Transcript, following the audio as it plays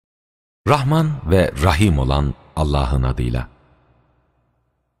Rahman ve Rahim olan Allah'ın adıyla.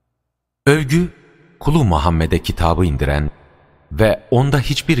 Övgü, kulu Muhammed'e kitabı indiren ve onda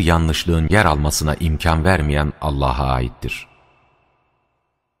hiçbir yanlışlığın yer almasına imkan vermeyen Allah'a aittir.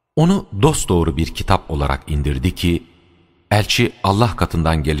 Onu dosdoğru bir kitap olarak indirdi ki, elçi Allah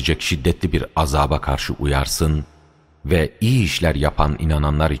katından gelecek şiddetli bir azaba karşı uyarsın ve iyi işler yapan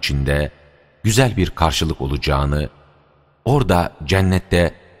inananlar için de güzel bir karşılık olacağını, orada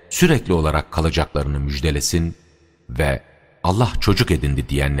cennette sürekli olarak kalacaklarını müjdelesin ve Allah çocuk edindi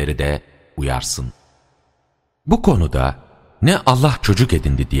diyenleri de uyarsın. Bu konuda ne Allah çocuk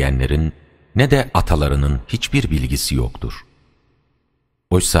edindi diyenlerin ne de atalarının hiçbir bilgisi yoktur.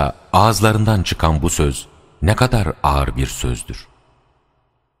 Oysa ağızlarından çıkan bu söz ne kadar ağır bir sözdür.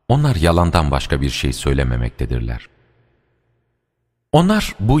 Onlar yalandan başka bir şey söylememektedirler.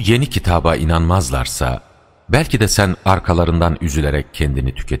 Onlar bu yeni kitaba inanmazlarsa, belki de sen arkalarından üzülerek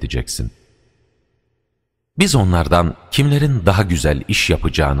kendini tüketeceksin. Biz onlardan kimlerin daha güzel iş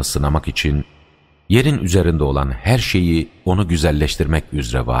yapacağını sınamak için, yerin üzerinde olan her şeyi onu güzelleştirmek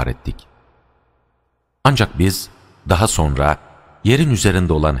üzere var ettik. Ancak biz daha sonra yerin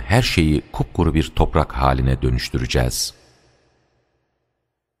üzerinde olan her şeyi kupkuru bir toprak haline dönüştüreceğiz.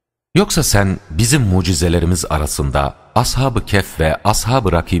 Yoksa sen bizim mucizelerimiz arasında Ashâb-ı Kehf ve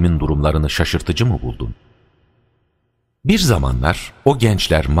Ashâb-ı Rakîm'in durumlarını şaşırtıcı mı buldun? Bir zamanlar o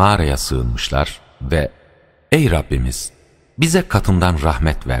gençler mağaraya sığınmışlar ve "Ey Rabbimiz, bize katından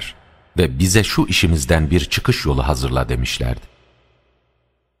rahmet ver ve bize şu işimizden bir çıkış yolu hazırla" demişlerdi.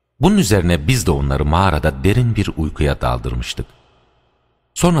 Bunun üzerine biz de onları mağarada derin bir uykuya daldırmıştık.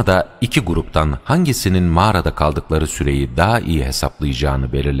 Sonra da iki gruptan hangisinin mağarada kaldıkları süreyi daha iyi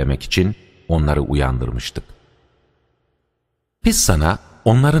hesaplayacağını belirlemek için onları uyandırmıştık. Biz sana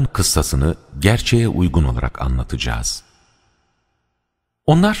onların kıssasını gerçeğe uygun olarak anlatacağız.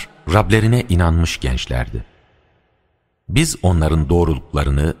 Onlar Rablerine inanmış gençlerdi. Biz onların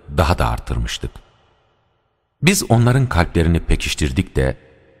doğruluklarını daha da artırmıştık. Biz onların kalplerini pekiştirdik de,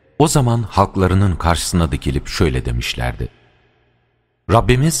 o zaman halklarının karşısına dikilip şöyle demişlerdi: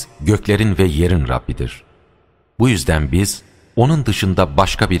 Rabbimiz göklerin ve yerin Rabbidir. Bu yüzden biz onun dışında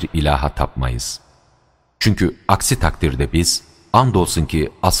başka bir ilaha tapmayız. Çünkü aksi takdirde biz andolsun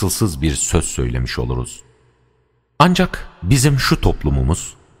ki asılsız bir söz söylemiş oluruz. Ancak bizim şu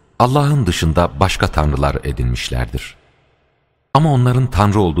toplumumuz Allah'ın dışında başka tanrılar edinmişlerdir. Ama onların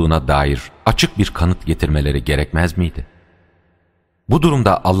tanrı olduğuna dair açık bir kanıt getirmeleri gerekmez miydi? Bu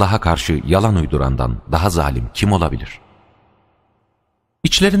durumda Allah'a karşı yalan uydurandan daha zalim kim olabilir?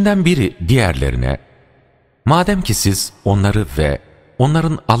 İçlerinden biri diğerlerine, madem ki siz onları ve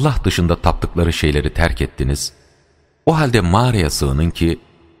onların Allah dışında taptıkları şeyleri terk ettiniz, o halde mağaraya sığının ki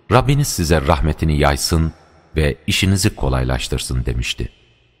Rabbiniz size rahmetini yaysın ve işinizi kolaylaştırsın demişti.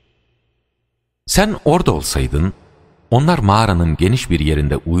 Sen orada olsaydın, onlar mağaranın geniş bir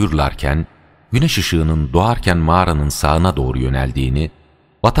yerinde uyurlarken, güneş ışığının doğarken mağaranın sağına doğru yöneldiğini,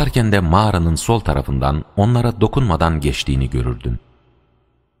 batarken de mağaranın sol tarafından onlara dokunmadan geçtiğini görürdün.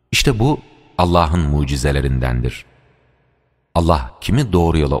 İşte bu Allah'ın mucizelerindendir. Allah kimi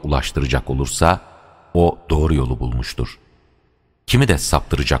doğru yola ulaştıracak olursa, o doğru yolu bulmuştur. Kimi de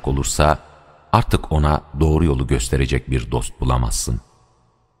saptıracak olursa, artık ona doğru yolu gösterecek bir dost bulamazsın.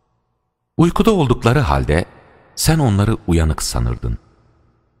 Uykuda oldukları halde, sen onları uyanık sanırdın.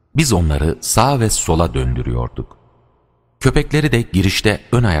 Biz onları sağa ve sola döndürüyorduk. Köpekleri de girişte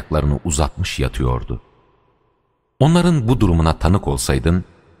ön ayaklarını uzatmış yatıyordu. Onların bu durumuna tanık olsaydın,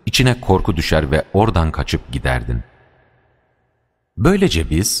 içine korku düşer ve oradan kaçıp giderdin. Böylece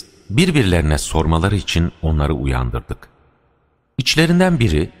biz birbirlerine sormaları için onları uyandırdık. İçlerinden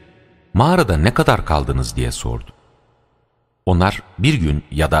biri, mağarada ne kadar kaldınız diye sordu. Onlar bir gün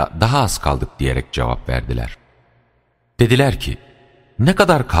ya da daha az kaldık diyerek cevap verdiler. Dediler ki, ne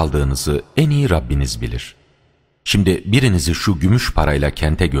kadar kaldığınızı en iyi Rabbiniz bilir. Şimdi birinizi şu gümüş parayla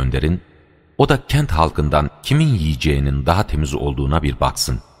kente gönderin, o da kent halkından kimin yiyeceğinin daha temiz olduğuna bir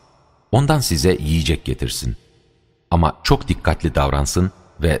baksın. Ondan size yiyecek getirsin. Ama çok dikkatli davransın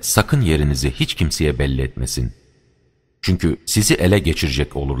ve sakın yerinizi hiç kimseye belli etmesin. Çünkü sizi ele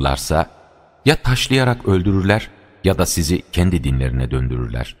geçirecek olurlarsa, ya taşlayarak öldürürler ya da sizi kendi dinlerine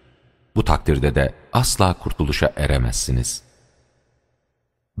döndürürler. Bu takdirde de asla kurtuluşa eremezsiniz.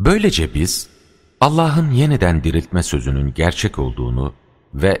 Böylece biz, Allah'ın yeniden diriltme sözünün gerçek olduğunu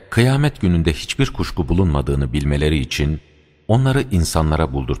ve kıyamet gününde hiçbir kuşku bulunmadığını bilmeleri için onları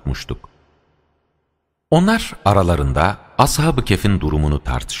insanlara buldurtmuştuk. Onlar aralarında Ashâb-ı Kehf'in durumunu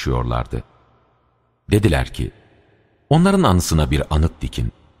tartışıyorlardı. Dediler ki, onların anısına bir anıt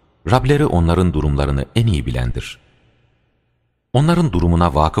dikin, Rableri onların durumlarını en iyi bilendir. Onların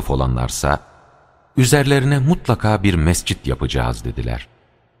durumuna vakıf olanlarsa, üzerlerine mutlaka bir mescit yapacağız dediler.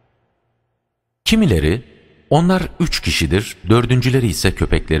 Kimileri, onlar 3 kişidir, 4.'leri ise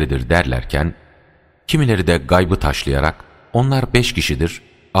köpekleridir derlerken, kimileri de gaybı taşlayarak, onlar 5 kişidir,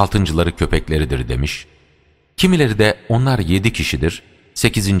 6.'ları köpekleridir demiş, kimileri de onlar 7 kişidir,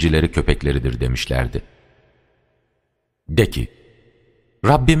 8.'leri köpekleridir demişlerdi. De ki,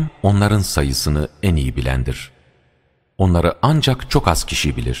 Rabbim onların sayısını en iyi bilendir. Onları ancak çok az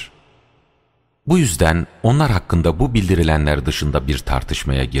kişi bilir. Bu yüzden onlar hakkında bu bildirilenler dışında bir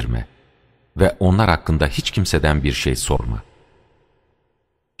tartışmaya girme ve onlar hakkında hiç kimseden bir şey sorma.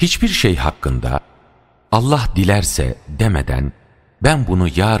 Hiçbir şey hakkında Allah dilerse demeden ben bunu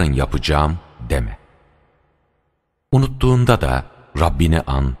yarın yapacağım deme. Unuttuğunda da Rabbini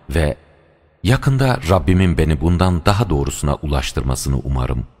an ve yakında Rabbimin beni bundan daha doğrusuna ulaştırmasını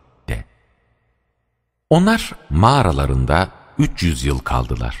umarım de. Onlar mağaralarında 300 yıl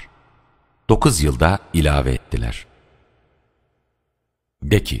kaldılar. 9 yılda ilave ettiler.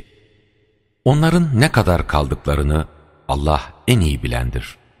 De ki, onların ne kadar kaldıklarını Allah en iyi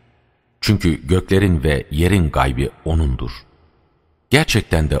bilendir. Çünkü göklerin ve yerin gaybi O'nundur.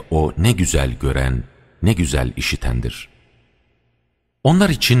 Gerçekten de O ne güzel gören, ne güzel işitendir. Onlar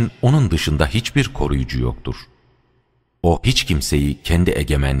için O'nun dışında hiçbir koruyucu yoktur. O hiç kimseyi kendi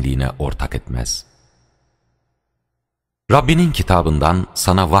egemenliğine ortak etmez. Rabbinin kitabından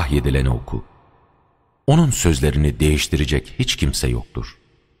sana vahyedileni oku. Onun sözlerini değiştirecek hiç kimse yoktur.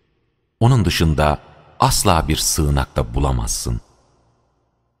 Onun dışında asla bir sığınakta bulamazsın.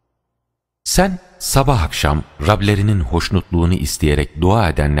 Sen sabah akşam Rablerinin hoşnutluğunu isteyerek dua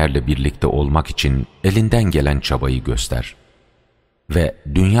edenlerle birlikte olmak için elinden gelen çabayı göster. Ve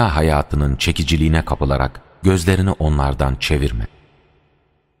dünya hayatının çekiciliğine kapılarak gözlerini onlardan çevirme.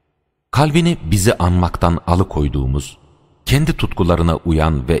 Kalbini bizi anmaktan alıkoyduğumuz, kendi tutkularına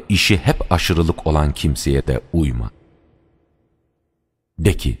uyan ve işi hep aşırılık olan kimseye de uyma.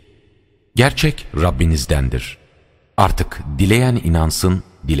 De ki, gerçek Rabbinizdendir. Artık dileyen inansın,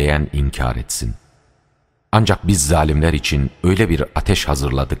 dileyen inkar etsin. Ancak biz zalimler için öyle bir ateş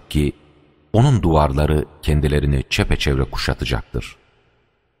hazırladık ki, onun duvarları kendilerini çepeçevre kuşatacaktır.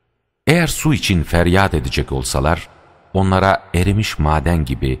 Eğer su için feryat edecek olsalar, onlara erimiş maden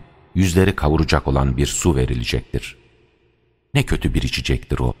gibi yüzleri kavuracak olan bir su verilecektir. Ne kötü bir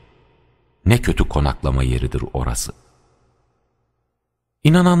içecektir o, ne kötü konaklama yeridir orası.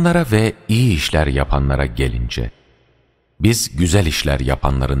 İnananlara ve iyi işler yapanlara gelince, biz güzel işler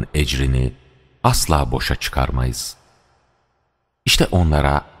yapanların ecrini asla boşa çıkarmayız. İşte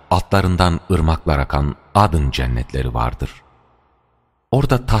onlara altlarından ırmaklar akan adın cennetleri vardır.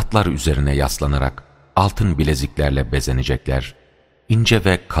 Orada tahtlar üzerine yaslanarak altın bileziklerle bezenecekler, ince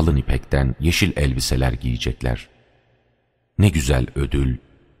ve kalın ipekten yeşil elbiseler giyecekler. Ne güzel ödül,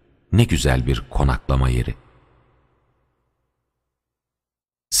 ne güzel bir konaklama yeri.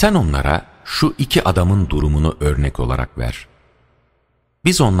 Sen onlara şu 2 adamın durumunu örnek olarak ver.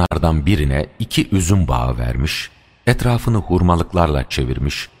 Biz onlardan birine 2 üzüm bağı vermiş, etrafını hurmalıklarla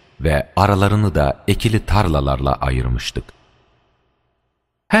çevirmiş ve aralarını da ekili tarlalarla ayırmıştık.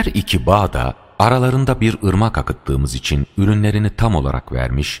 Her 2 bağ da aralarında bir ırmak akıttığımız için ürünlerini tam olarak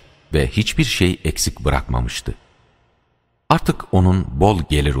vermiş ve hiçbir şey eksik bırakmamıştı. Artık onun bol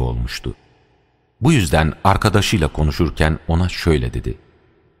geliri olmuştu. Bu yüzden arkadaşıyla konuşurken ona şöyle dedi: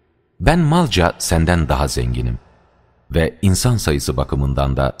 ben malca senden daha zenginim ve insan sayısı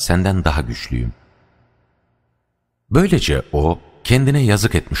bakımından da senden daha güçlüyüm. Böylece o kendine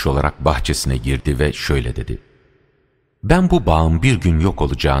yazık etmiş olarak bahçesine girdi ve şöyle dedi: ben bu bağın bir gün yok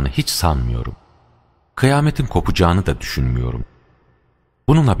olacağını hiç sanmıyorum. Kıyametin kopacağını da düşünmüyorum.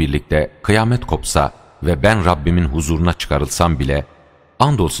 Bununla birlikte kıyamet kopsa ve ben Rabbimin huzuruna çıkarılsam bile,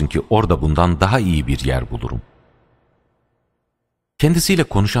 andolsun ki orada bundan daha iyi bir yer bulurum. Kendisiyle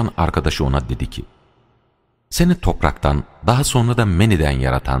konuşan arkadaşı ona dedi ki, seni topraktan, daha sonra da meniden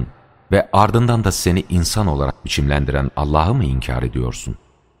yaratan ve ardından da seni insan olarak biçimlendiren Allah'ı mı inkar ediyorsun?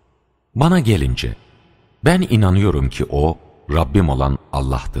 Bana gelince, ben inanıyorum ki O, Rabbim olan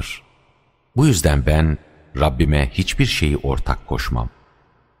Allah'tır. Bu yüzden ben Rabbime hiçbir şeyi ortak koşmam.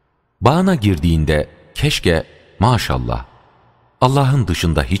 Bağına girdiğinde keşke maşallah Allah'ın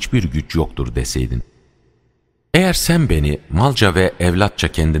dışında hiçbir güç yoktur deseydin. Eğer sen beni malca ve evlatça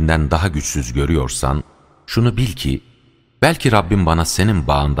kendinden daha güçsüz görüyorsan, şunu bil ki belki Rabbim bana senin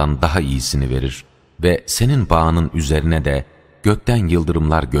bağından daha iyisini verir ve senin bağının üzerine de gökten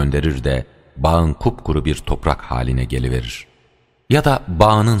yıldırımlar gönderir de bağın kupkuru bir toprak haline geliverir. Ya da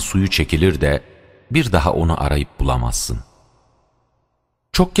bağının suyu çekilir de bir daha onu arayıp bulamazsın.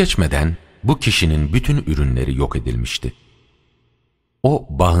 Çok geçmeden bu kişinin bütün ürünleri yok edilmişti. O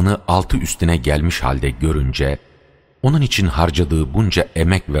bağını altı üstüne gelmiş halde görünce, onun için harcadığı bunca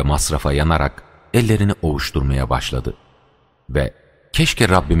emek ve masrafa yanarak ellerini ovuşturmaya başladı. Ve keşke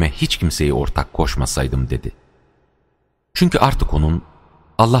Rabbime hiç kimseyi ortak koşmasaydım dedi. Çünkü artık onun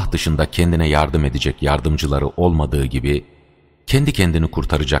Allah dışında kendine yardım edecek yardımcıları olmadığı gibi kendi kendini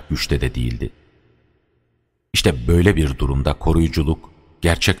kurtaracak güçte de değildi. İşte böyle bir durumda koruyuculuk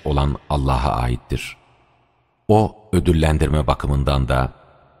gerçek olan Allah'a aittir. O ödüllendirme bakımından da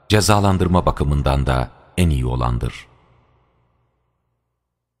cezalandırma bakımından da en iyi olandır.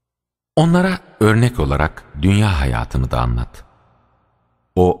 Onlara örnek olarak dünya hayatını da anlat.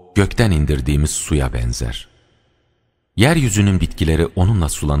 O gökten indirdiğimiz suya benzer. Yeryüzünün bitkileri onunla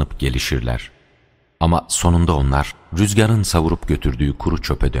sulanıp gelişirler. Ama sonunda onlar rüzgarın savurup götürdüğü kuru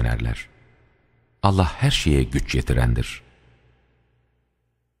çöpe dönerler. Allah her şeye güç yetirendir.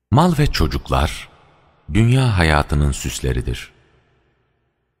 Mal ve çocuklar dünya hayatının süsleridir.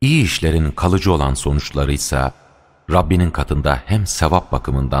 İyi işlerin kalıcı olan sonuçları ise Rabbinin katında hem sevap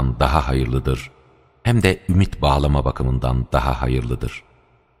bakımından daha hayırlıdır, hem de ümit bağlama bakımından daha hayırlıdır.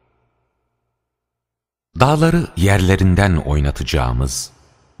 Dağları yerlerinden oynatacağımız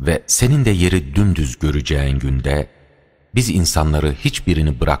ve senin de yeri dümdüz göreceğin günde, biz insanları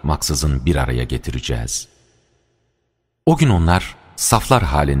hiçbirini bırakmaksızın bir araya getireceğiz. O gün onlar saflar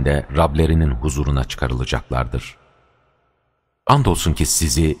halinde Rablerinin huzuruna çıkarılacaklardır. Andolsun ki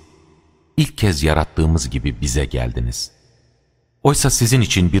sizi ilk kez yarattığımız gibi bize geldiniz. Oysa sizin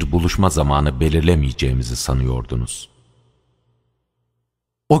için bir buluşma zamanı belirlemeyeceğimizi sanıyordunuz.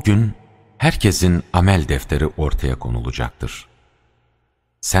 O gün herkesin amel defteri ortaya konulacaktır.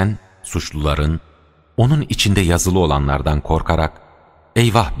 Sen suçluların onun içinde yazılı olanlardan korkarak,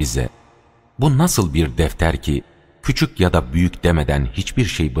 eyvah bize, bu nasıl bir defter ki küçük ya da büyük demeden hiçbir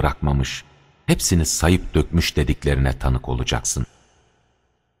şey bırakmamış, hepsini sayıp dökmüş dediklerine tanık olacaksın.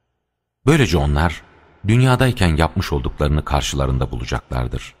 Böylece onlar dünyadayken yapmış olduklarını karşılarında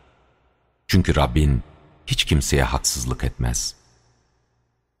bulacaklardır. Çünkü Rabbin hiç kimseye haksızlık etmez.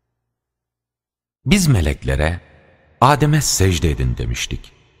 Biz meleklere Adem'e secde edin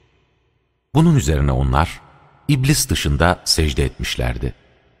demiştik. Bunun üzerine onlar iblis dışında secde etmişlerdi.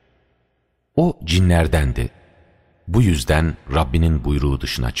 O cinlerdendi. Bu yüzden Rabbinin buyruğu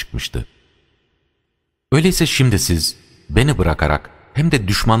dışına çıkmıştı. Öyleyse şimdi siz beni bırakarak hem de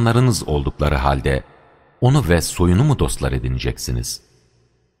düşmanlarınız oldukları halde onu ve soyunu mu dostlar edineceksiniz?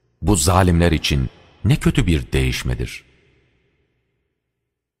 Bu zalimler için ne kötü bir değişmedir.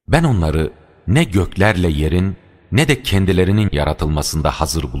 Ben onları ne göklerle yerin ne de kendilerinin yaratılmasında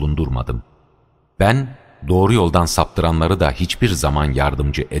hazır bulundurmadım. Ben doğru yoldan saptıranları da hiçbir zaman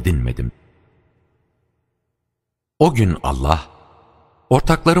yardımcı edinmedim. O gün Allah,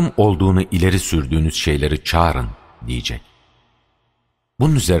 ortaklarım olduğunu ileri sürdüğünüz şeyleri çağırın diyecek.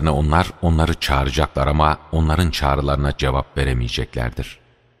 Bunun üzerine onlar onları çağıracaklar ama onların çağrılarına cevap veremeyeceklerdir.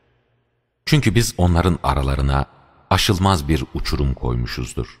 Çünkü biz onların aralarına aşılmaz bir uçurum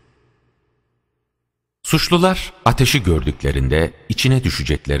koymuşuzdur. Suçlular ateşi gördüklerinde içine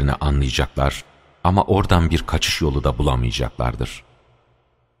düşeceklerini anlayacaklar ama oradan bir kaçış yolu da bulamayacaklardır.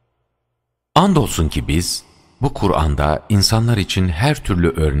 Andolsun ki biz bu Kur'an'da insanlar için her türlü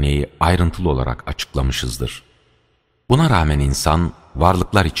örneği ayrıntılı olarak açıklamışızdır. Buna rağmen insan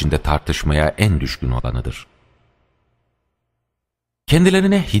varlıklar içinde tartışmaya en düşkün olanıdır.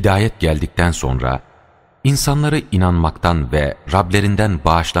 Kendilerine hidayet geldikten sonra insanları inanmaktan ve Rablerinden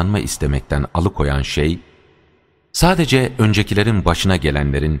bağışlanma istemekten alıkoyan şey, sadece öncekilerin başına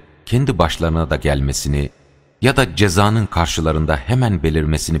gelenlerin kendi başlarına da gelmesini ya da cezanın karşılarında hemen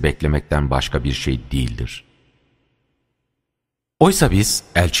belirmesini beklemekten başka bir şey değildir. Oysa biz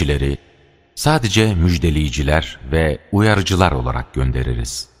elçileri sadece müjdeleyiciler ve uyarıcılar olarak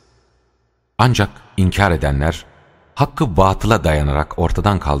göndeririz. Ancak inkar edenler, hakkı batıla dayanarak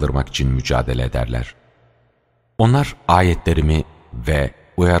ortadan kaldırmak için mücadele ederler. Onlar ayetlerimi ve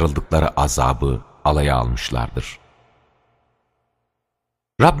uyarıldıkları azabı alaya almışlardır.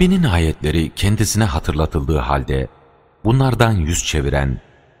 Rabbinin ayetleri kendisine hatırlatıldığı halde, bunlardan yüz çeviren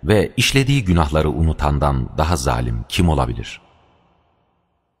ve işlediği günahları unutandan daha zalim kim olabilir?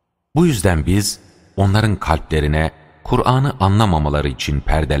 Bu yüzden biz onların kalplerine Kur'an'ı anlamamaları için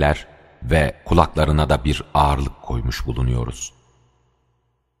perdeler ve kulaklarına da bir ağırlık koymuş bulunuyoruz.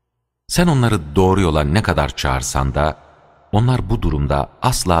 Sen onları doğru yola ne kadar çağırsan da onlar bu durumda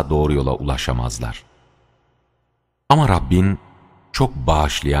asla doğru yola ulaşamazlar. Ama Rabbin çok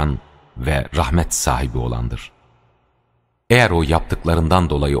bağışlayan ve rahmet sahibi olandır. Eğer o yaptıklarından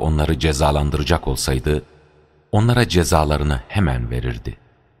dolayı onları cezalandıracak olsaydı, onlara cezalarını hemen verirdi.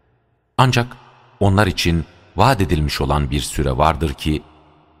 Ancak onlar için vaat edilmiş olan bir süre vardır ki,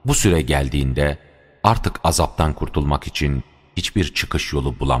 bu süre geldiğinde artık azaptan kurtulmak için hiçbir çıkış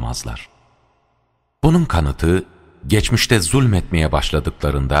yolu bulamazlar. Bunun kanıtı, geçmişte zulmetmeye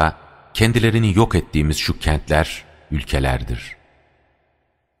başladıklarında kendilerini yok ettiğimiz şu kentler, ülkelerdir.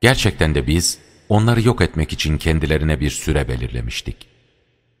 Gerçekten de biz onları yok etmek için kendilerine bir süre belirlemiştik.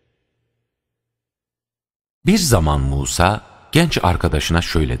 Bir zaman Musa, genç arkadaşına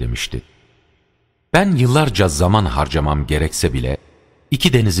şöyle demişti: "Ben yıllarca zaman harcamam gerekse bile,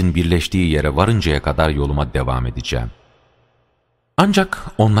 iki denizin birleştiği yere varıncaya kadar yoluma devam edeceğim." Ancak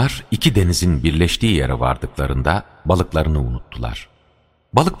onlar iki denizin birleştiği yere vardıklarında balıklarını unuttular.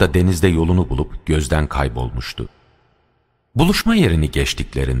 Balık da denizde yolunu bulup gözden kaybolmuştu. Buluşma yerini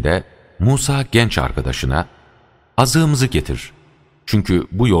geçtiklerinde Musa genç arkadaşına, "Azığımızı getir, çünkü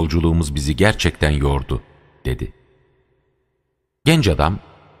bu yolculuğumuz bizi gerçekten yordu," dedi. Genç adam,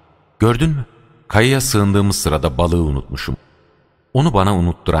 "Gördün mü? Kayaya sığındığımız sırada balığı unutmuşum. Onu bana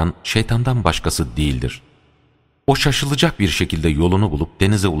unutturan şeytandan başkası değildir. O şaşılacak bir şekilde yolunu bulup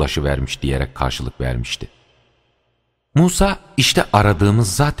denize ulaşıvermiş," diyerek karşılık vermişti. Musa, "İşte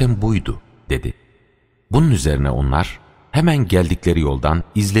aradığımız zaten buydu," dedi. Bunun üzerine onlar hemen geldikleri yoldan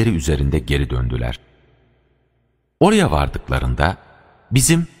izleri üzerinde geri döndüler. Oraya vardıklarında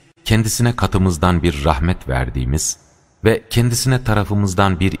bizim kendisine katımızdan bir rahmet verdiğimiz ve kendisine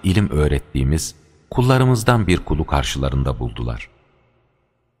tarafımızdan bir ilim öğrettiğimiz kullarımızdan bir kulu karşılarında buldular.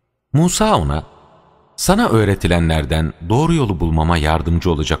 Musa ona, "Sana öğretilenlerden doğru yolu bulmama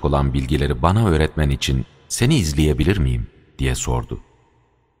yardımcı olacak olan bilgileri bana öğretmen için seni izleyebilir miyim?" diye sordu.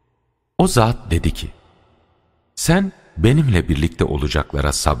 O zat dedi ki, "Sen benimle birlikte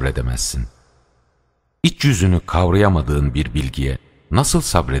olacaklara sabredemezsin. İç yüzünü kavrayamadığın bir bilgiye nasıl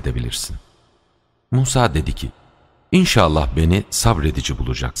sabredebilirsin?" Musa dedi ki, "İnşallah beni sabredici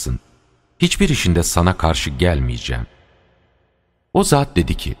bulacaksın. Hiçbir işinde sana karşı gelmeyeceğim." O zat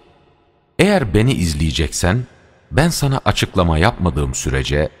dedi ki, "Eğer beni izleyeceksen, ben sana açıklama yapmadığım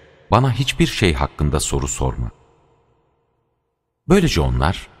sürece bana hiçbir şey hakkında soru sorma." Böylece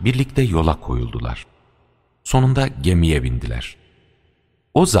onlar birlikte yola koyuldular. Sonunda gemiye bindiler.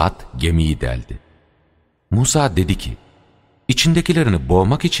 O zat gemiyi deldi. Musa dedi ki, "İçindekilerini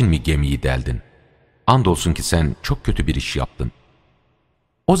boğmak için mi gemiyi deldin? Andolsun ki sen çok kötü bir iş yaptın."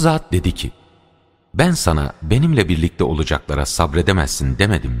 O zat dedi ki, "Ben sana benimle birlikte olacaklara sabredemezsin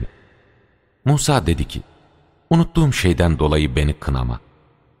demedim mi?" Musa dedi ki, "Unuttuğum şeyden dolayı beni kınama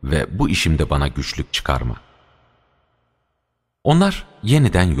ve bu işimde bana güçlük çıkarma." Onlar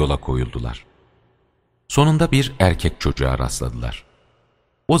yeniden yola koyuldular. Sonunda bir erkek çocuğa rastladılar.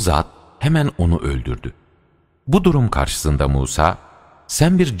 O zat hemen onu öldürdü. Bu durum karşısında Musa,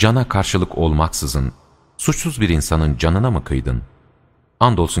 "Sen bir cana karşılık olmaksızın suçsuz bir insanın canına mı kıydın?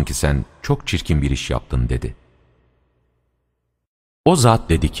 Andolsun ki sen çok çirkin bir iş yaptın," dedi. O zat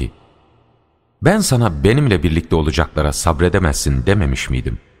dedi ki, "Ben sana benimle birlikte olacaklara sabredemezsin dememiş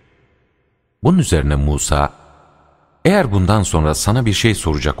miydim?" Bunun üzerine Musa, "Eğer bundan sonra sana bir şey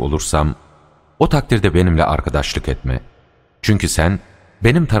soracak olursam, o takdirde benimle arkadaşlık etme. Çünkü sen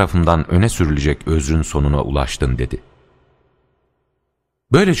benim tarafımdan öne sürülecek özrün sonuna ulaştın," dedi.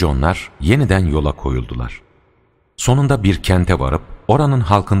 Böylece onlar yeniden yola koyuldular. Sonunda bir kente varıp oranın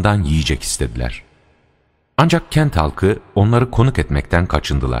halkından yiyecek istediler. Ancak kent halkı onları konuk etmekten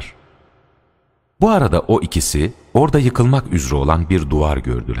kaçındılar. Bu arada o ikisi orada yıkılmak üzere olan bir duvar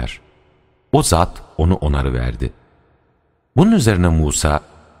gördüler. O zat onu onarıverdi. Bunun üzerine Musa,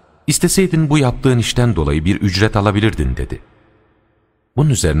 "İsteseydin bu yaptığın işten dolayı bir ücret alabilirdin," dedi. Bunun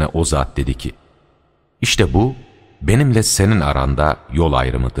üzerine o zat dedi ki, "İşte bu benimle senin aranda yol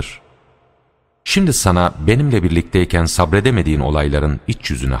ayrımıdır. Şimdi sana benimle birlikteyken sabredemediğin olayların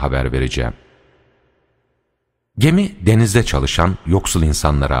iç yüzünü haber vereceğim." Gemi denizde çalışan yoksul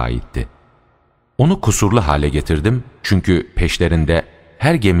insanlara aitti. Onu kusurlu hale getirdim çünkü peşlerinde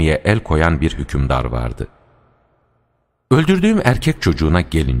her gemiye el koyan bir hükümdar vardı. Öldürdüğüm erkek çocuğuna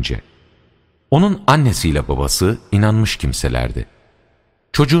gelince, onun annesiyle babası inanmış kimselerdi.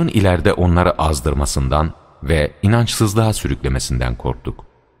 Çocuğun ileride onları azdırmasından ve inançsızlığa sürüklemesinden korktuk.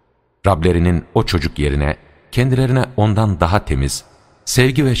 Rablerinin o çocuk yerine kendilerine ondan daha temiz,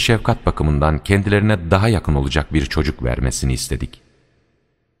 sevgi ve şefkat bakımından kendilerine daha yakın olacak bir çocuk vermesini istedik.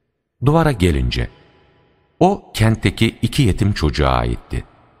 Duvara gelince, o kentteki iki yetim çocuğa aitti.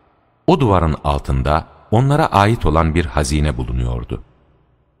 O duvarın altında onlara ait olan bir hazine bulunuyordu.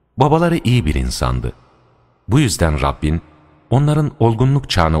 Babaları iyi bir insandı. Bu yüzden Rabbin onların olgunluk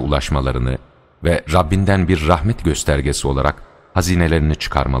çağına ulaşmalarını ve Rabbinden bir rahmet göstergesi olarak hazinelerini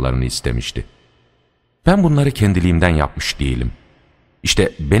çıkarmalarını istemişti. Ben bunları kendiliğimden yapmış değilim.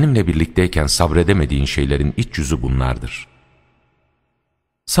 İşte benimle birlikteyken sabredemediğin şeylerin iç yüzü bunlardır.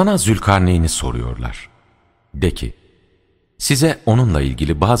 Sana Zülkarneyn'i soruyorlar. De ki, size onunla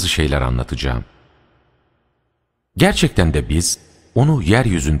ilgili bazı şeyler anlatacağım. Gerçekten de biz onu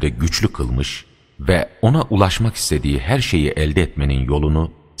yeryüzünde güçlü kılmış ve ona ulaşmak istediği her şeyi elde etmenin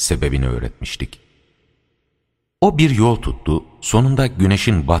yolunu, sebebini öğretmiştik. O bir yol tuttu, sonunda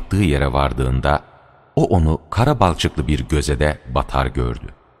güneşin battığı yere vardığında, o onu kara balçıklı bir gözede batar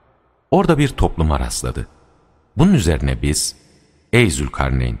gördü. Orada bir topluma rastladı. Bunun üzerine biz, ey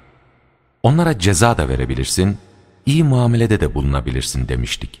Zülkarneyn, onlara ceza da verebilirsin, iyi muamelede de bulunabilirsin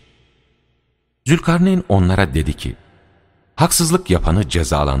demiştik. Zülkarneyn onlara dedi ki, haksızlık yapanı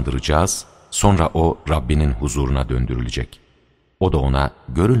cezalandıracağız, sonra o Rabbinin huzuruna döndürülecek. O da ona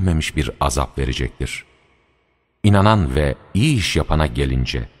görülmemiş bir azap verecektir. İnanan ve iyi iş yapana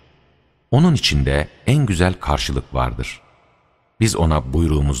gelince, onun içinde en güzel karşılık vardır. Biz ona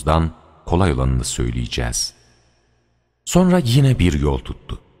buyruğumuzdan kolay olanını söyleyeceğiz. Sonra yine bir yol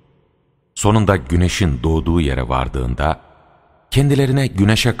tuttu. Sonunda güneşin doğduğu yere vardığında, kendilerine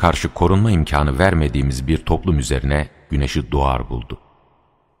güneşe karşı korunma imkanı vermediğimiz bir toplum üzerine güneşi doğar buldu.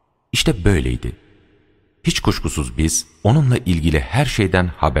 İşte böyleydi. Hiç kuşkusuz biz onunla ilgili her şeyden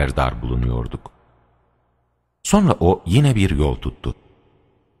haberdar bulunuyorduk. Sonra o yine bir yol tuttu.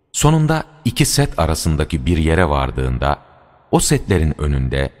 Sonunda iki set arasındaki bir yere vardığında, o setlerin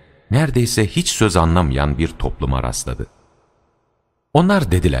önünde neredeyse hiç söz anlamayan bir topluma rastladı.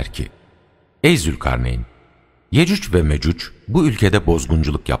 Onlar dediler ki, ey Zülkarneyn, Yecüc ve Mecüc bu ülkede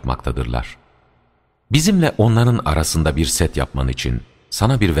bozgunculuk yapmaktadırlar. Bizimle onların arasında bir set yapman için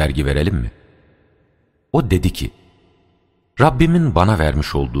sana bir vergi verelim mi? O dedi ki, Rabbimin bana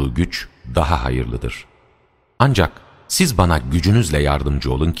vermiş olduğu güç daha hayırlıdır. Ancak siz bana gücünüzle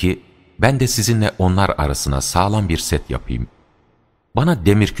yardımcı olun ki, ben de sizinle onlar arasına sağlam bir set yapayım. Bana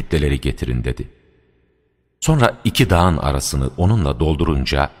demir kütleleri getirin dedi. Sonra iki dağın arasını onunla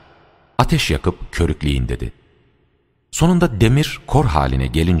doldurunca, ateş yakıp körükleyin dedi. Sonunda demir kor haline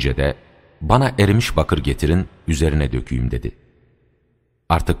gelince de, bana erimiş bakır getirin, üzerine dökeyim dedi.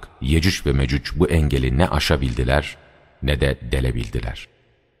 Artık Yecüc ve Mecüc bu engeli ne aşabildiler, ne de delebildiler.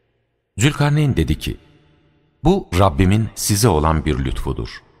 Zülkarneyn dedi ki, bu Rabbimin size olan bir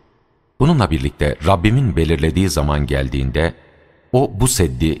lütfudur. Bununla birlikte Rabbimin belirlediği zaman geldiğinde, o bu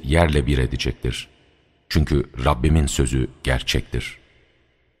seddi yerle bir edecektir. Çünkü Rabbimin sözü gerçektir.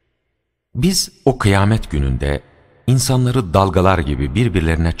 Biz o kıyamet gününde, insanları dalgalar gibi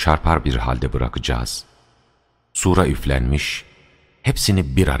birbirlerine çarpar bir halde bırakacağız. Sura üflenmiş,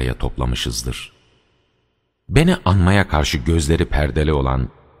 hepsini bir araya toplamışızdır. Beni anmaya karşı gözleri perdeli olan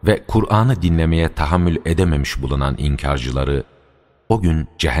ve Kur'an'ı dinlemeye tahammül edememiş bulunan inkarcıları, o gün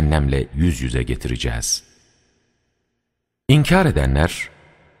cehennemle yüz yüze getireceğiz. İnkar edenler,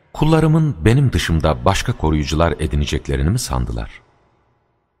 kullarımın benim dışımda başka koruyucular edineceklerini mi sandılar?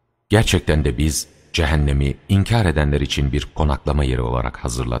 Gerçekten de biz, cehennemi inkar edenler için bir konaklama yeri olarak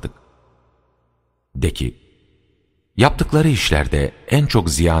hazırladık. De ki, yaptıkları işlerde en çok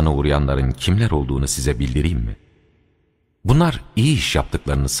ziyana uğrayanların kimler olduğunu size bildireyim mi? Bunlar iyi iş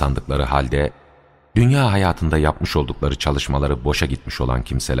yaptıklarını sandıkları halde, dünya hayatında yapmış oldukları çalışmaları boşa gitmiş olan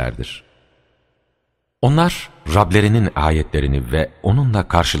kimselerdir. Onlar, Rablerinin ayetlerini ve onunla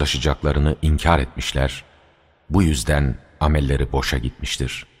karşılaşacaklarını inkar etmişler, bu yüzden amelleri boşa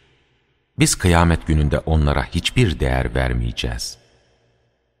gitmiştir. Biz kıyamet gününde onlara hiçbir değer vermeyeceğiz.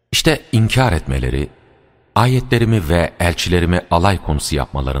 İşte inkar etmeleri, ayetlerimi ve elçilerimi alay konusu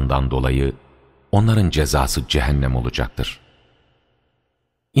yapmalarından dolayı onların cezası cehennem olacaktır.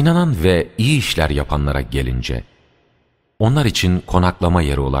 İnanan ve iyi işler yapanlara gelince, onlar için konaklama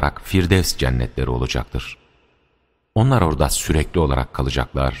yeri olarak Firdevs cennetleri olacaktır. Onlar orada sürekli olarak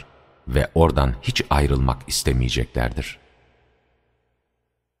kalacaklar ve oradan hiç ayrılmak istemeyeceklerdir.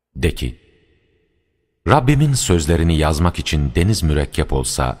 De ki, Rabbimin sözlerini yazmak için deniz mürekkep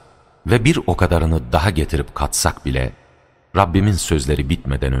olsa ve bir o kadarını daha getirip katsak bile, Rabbimin sözleri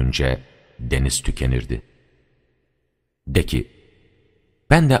bitmeden önce deniz tükenirdi. De ki,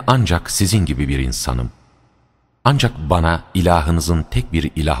 ben de ancak sizin gibi bir insanım. Ancak bana ilahınızın tek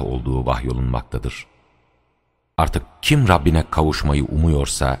bir ilah olduğu vahyolunmaktadır. Artık kim Rabbine kavuşmayı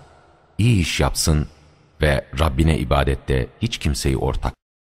umuyorsa, iyi iş yapsın ve Rabbine ibadette hiç kimseyi ortak